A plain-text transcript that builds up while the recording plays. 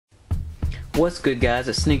What's good, guys?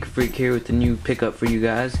 It's Sneaker Freak here with the new pickup for you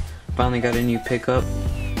guys. Finally got a new pickup.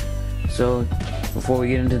 So before we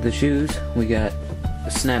get into the shoes, we got a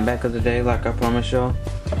snapback of the day, like I promised y'all.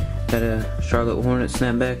 Got a Charlotte Hornet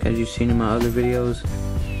snapback, as you've seen in my other videos.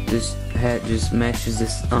 This hat just matches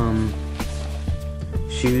this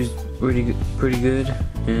shoes pretty good,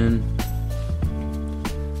 and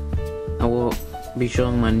I will be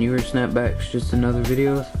showing my newer snapbacks just in other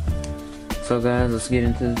videos. So guys, let's get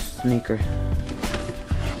into the sneaker.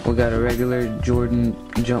 We got a regular Jordan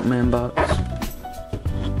Jumpman box.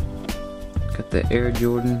 Got the Air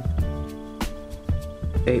Jordan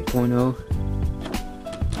 8.0.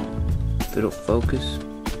 If it'll focus.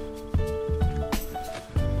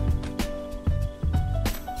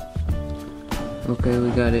 Okay, we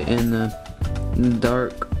got it in the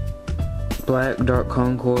dark black, dark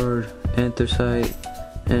Concord, anthracite,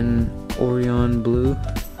 and Orion blue.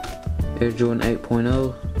 Air Jordan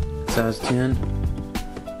 8.0, size 10.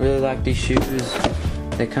 Really like these shoes.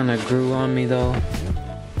 They kind of grew on me though.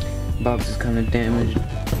 Box is kind of damaged.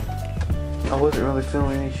 I wasn't really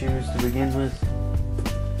feeling these shoes to begin with,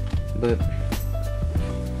 but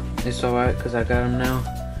it's alright because I got them now.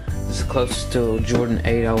 This is close to Jordan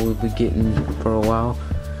 8 I will be getting for a while.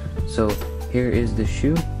 So here is the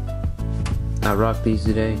shoe. I rock these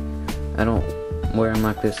today. I don't wear them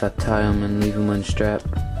like this. I tie them and leave them unstrapped.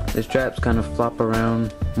 The straps kind of flop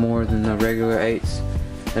around more than the regular 8s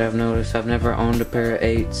that I've noticed. I've never owned a pair of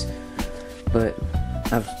 8s, but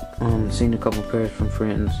I've seen a couple pairs from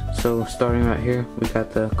friends. So starting right here, we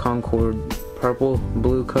got the Concord purple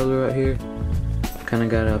blue color right here. Kind of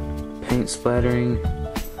got a paint splattering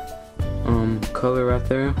color right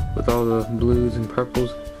there with all the blues and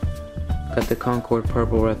purples. Got the Concord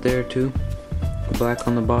purple right there too. Black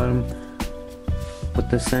on the bottom with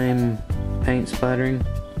the same paint splattering.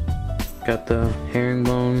 Got the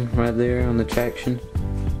herringbone right there on the traction.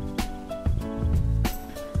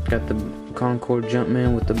 Got the Concord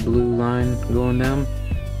Jumpman with the blue line going down.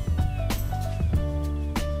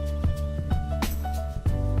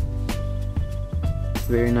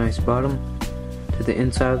 Very nice bottom. To the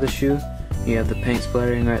inside of the shoe, you have the paint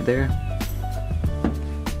splattering right there.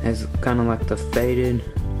 Has kind of like the faded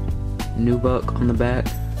nubuck on the back.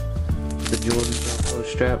 The Jordan Velcro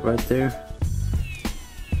strap right there.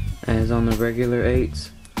 As on the regular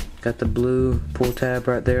 8s. Got the blue pull tab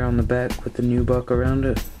right there on the back with the nubuck around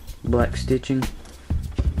it. Black stitching.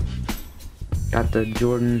 Got the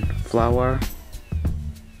Jordan Flower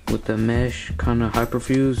with the mesh kind of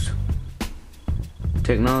hyperfuse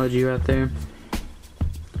technology right there.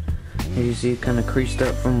 As you see, kind of creased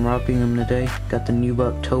up from rocking them today. Got the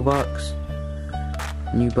nubuck toe box.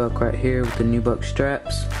 Nubuck right here with the nubuck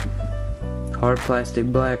straps. Hard plastic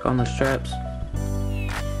black on the straps.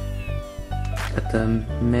 Got the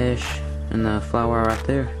mesh and the flower right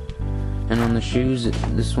there. And on the shoes,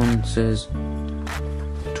 this one says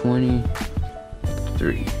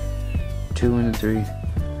 23. 2 and a 3.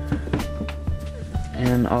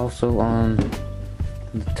 And also on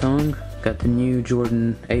the tongue, got the new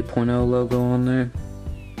Jordan 8.0 logo on there.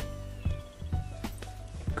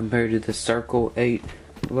 Compared to the Circle 8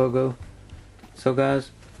 logo. So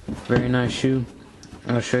guys, very nice shoe.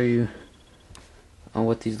 I'll show you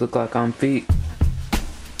what these look like on feet.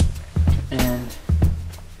 And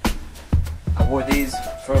I wore these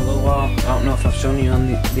for a little while. I don't know if I've shown you on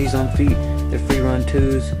these on feet. They're free run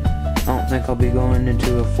 2s. I don't think I'll be going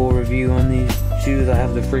into a full review on these shoes. I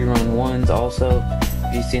have the free run 1s also.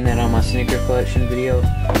 If you've seen that on my sneaker collection video.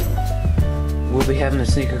 We'll be having a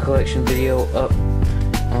sneaker collection video up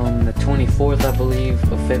on the 24th, I believe,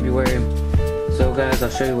 of February. So guys, I'll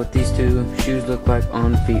show you what these two shoes look like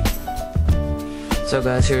on feet. So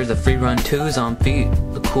guys, here's the free run 2s on feet.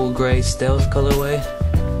 The cool gray stealth colorway.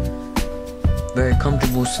 Very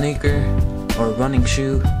comfortable sneaker or running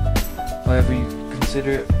shoe, however you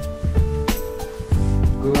consider it.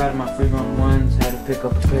 Grew out of my free run 1s, had to pick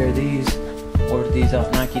up a pair of these. Ordered these off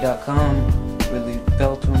Nike.com. Really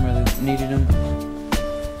felt them, really needed them.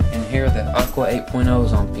 And here are the Aqua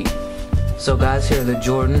 8.0s on feet. So guys, here are the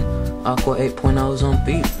Jordan Aqua 8.0s on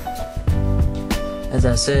feet. As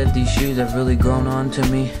I said, these shoes have really grown on to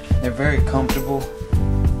me. They're very comfortable.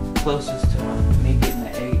 Closest to me getting the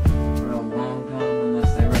 8 for a long time,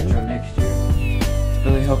 unless they retro next year.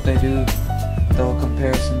 Really hope they do throw a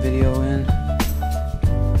comparison video in.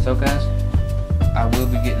 So guys, I will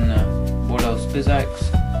be getting the Bordeaux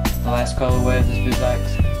Spizikes, the last colorway of the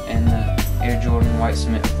Spizikes, and the Air Jordan White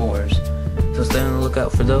Cement 4s. So stay on the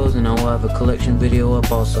lookout for those, and I will have a collection video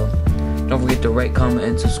up also. Don't forget to rate, comment,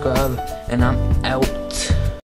 and subscribe, and I'm out.